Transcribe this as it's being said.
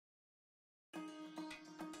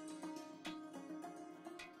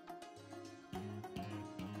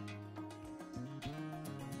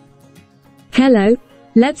Hello,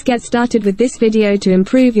 let's get started with this video to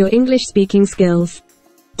improve your English speaking skills.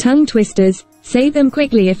 Tongue twisters, say them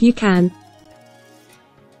quickly if you can.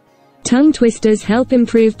 Tongue twisters help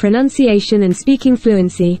improve pronunciation and speaking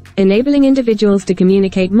fluency, enabling individuals to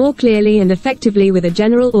communicate more clearly and effectively with a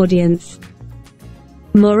general audience.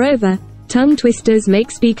 Moreover, tongue twisters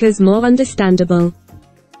make speakers more understandable.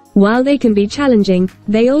 While they can be challenging,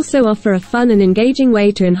 they also offer a fun and engaging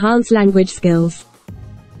way to enhance language skills.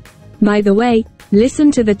 By the way, listen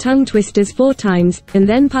to the tongue twisters 4 times, and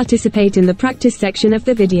then participate in the practice section of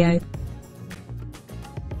the video.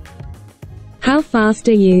 How fast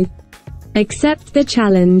are you? Accept the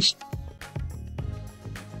challenge.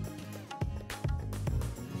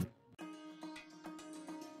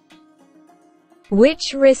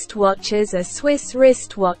 Which wristwatches are Swiss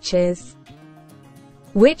wristwatches?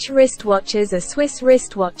 Which wristwatches are Swiss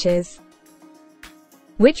wristwatches?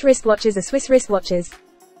 Which wristwatches are Swiss wristwatches?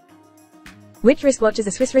 Which wristwatches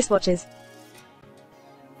are Swiss wristwatches?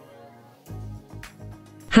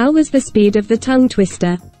 How was the speed of the tongue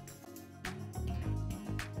twister?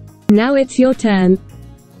 Now it's your turn.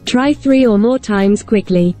 Try 3 or more times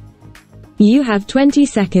quickly. You have 20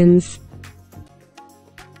 seconds.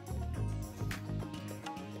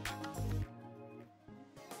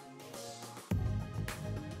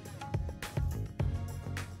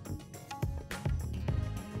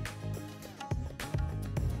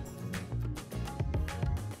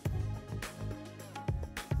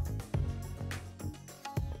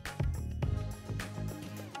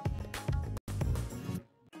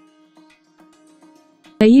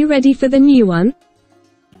 Are you ready for the new one?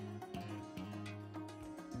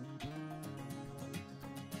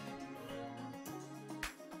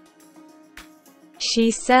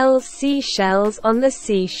 She sells seashells on the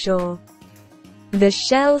seashore. The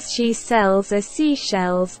shells she sells are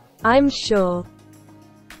seashells, I'm sure.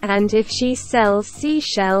 And if she sells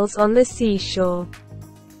seashells on the seashore,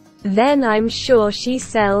 then I'm sure she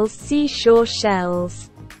sells seashore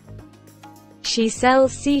shells. She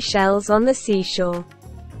sells seashells on the seashore.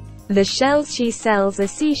 The shells she sells are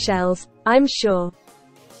seashells, I'm sure.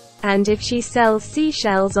 And if she sells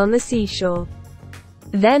seashells on the seashore,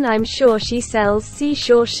 then I'm sure she sells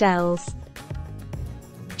seashore shells.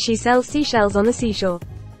 She sells seashells on the seashore.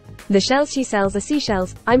 The shells she sells are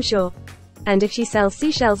seashells, I'm sure. And if she sells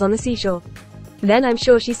seashells on the seashore, then I'm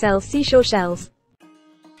sure she sells seashore shells.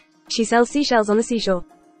 She sells seashells on the seashore.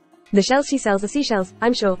 The shells she sells are seashells,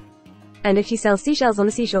 I'm sure. And if she sells seashells on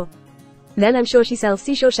the seashore, then I'm sure she sells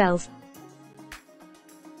seashore shells.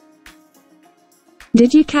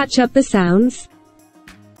 Did you catch up the sounds?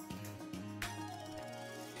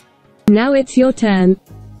 Now it's your turn.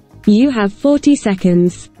 You have 40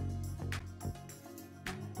 seconds.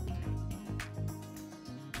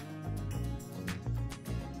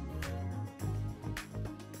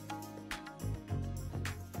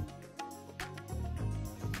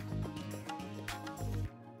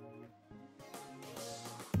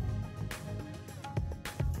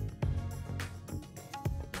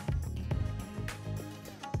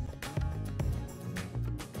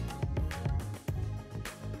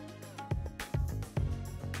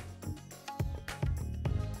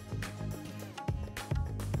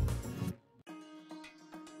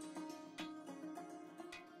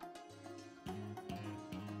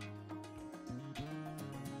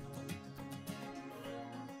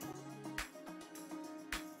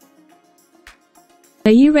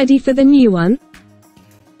 Are you ready for the new one?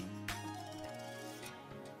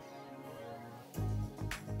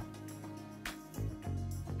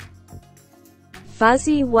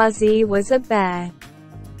 Fuzzy Wuzzy was a bear.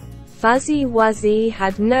 Fuzzy Wuzzy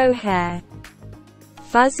had no hair.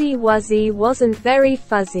 Fuzzy Wuzzy wasn't very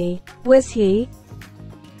fuzzy, was he?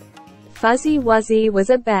 Fuzzy Wuzzy was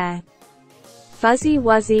a bear. Fuzzy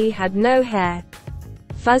Wuzzy had no hair.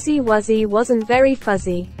 Fuzzy Wuzzy wasn't very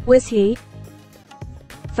fuzzy, was he?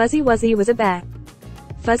 Fuzzy Wuzzy was a bear.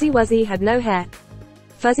 Fuzzy Wuzzy had no hair.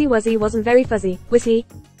 Fuzzy Wuzzy wasn't very fuzzy, was he?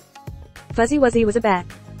 Fuzzy Wuzzy was a bear.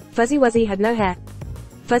 Fuzzy Wuzzy had no hair.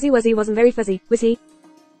 Fuzzy Wuzzy wasn't very fuzzy, was he?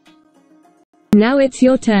 Now it's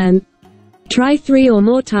your turn. Try 3 or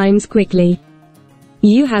more times quickly.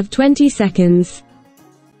 You have 20 seconds.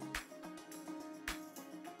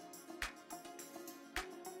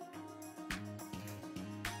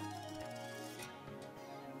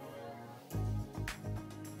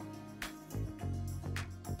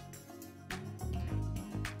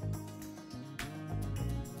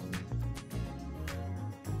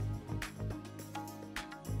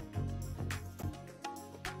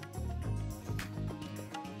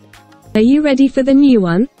 Are you ready for the new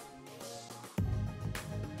one?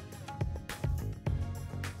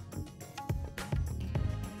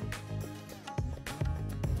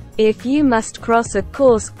 If you must cross a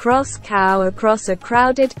coarse cross cow across a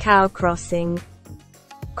crowded cow crossing.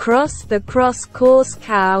 Cross the coarse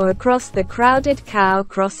cow across the crowded cow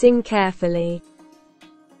crossing carefully.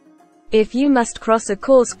 If you must cross a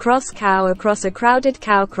coarse cross cow across a crowded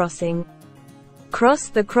cow crossing. Cross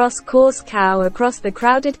the coarse cow across the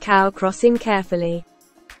crowded cow crossing carefully.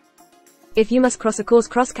 If you must cross a coarse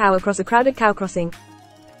cross cow across a crowded cow crossing.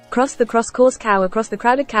 Cross the coarse cow across the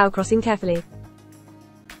crowded cow crossing carefully.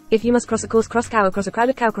 If you must cross a coarse cross cow across a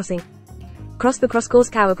crowded cow crossing. Cross the coarse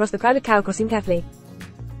cow across the crowded cow crossing carefully.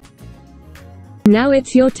 Now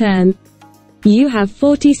it's your turn. You have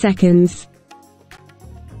 40 seconds.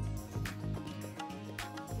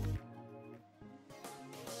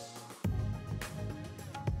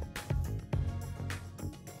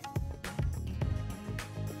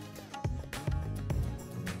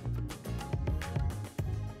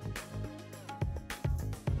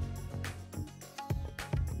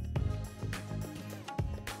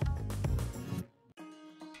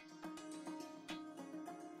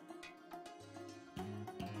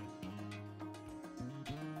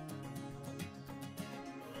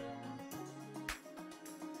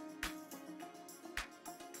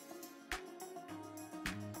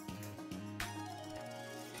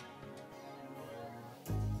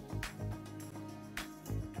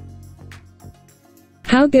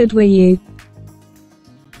 How good were you?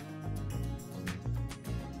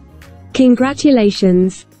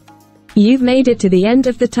 Congratulations! You've made it to the end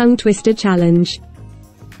of the tongue twister challenge.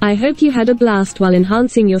 I hope you had a blast while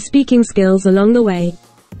enhancing your speaking skills along the way.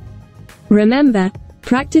 Remember,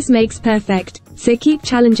 practice makes perfect, so keep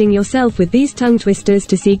challenging yourself with these tongue twisters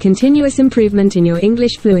to see continuous improvement in your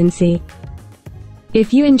English fluency.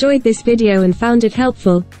 If you enjoyed this video and found it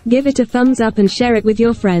helpful, give it a thumbs up and share it with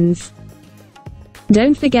your friends.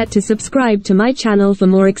 Don't forget to subscribe to my channel for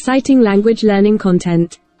more exciting language learning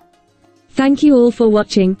content. Thank you all for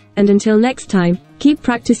watching, and until next time, keep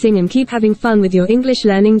practicing and keep having fun with your English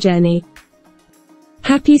learning journey.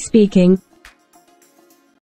 Happy speaking!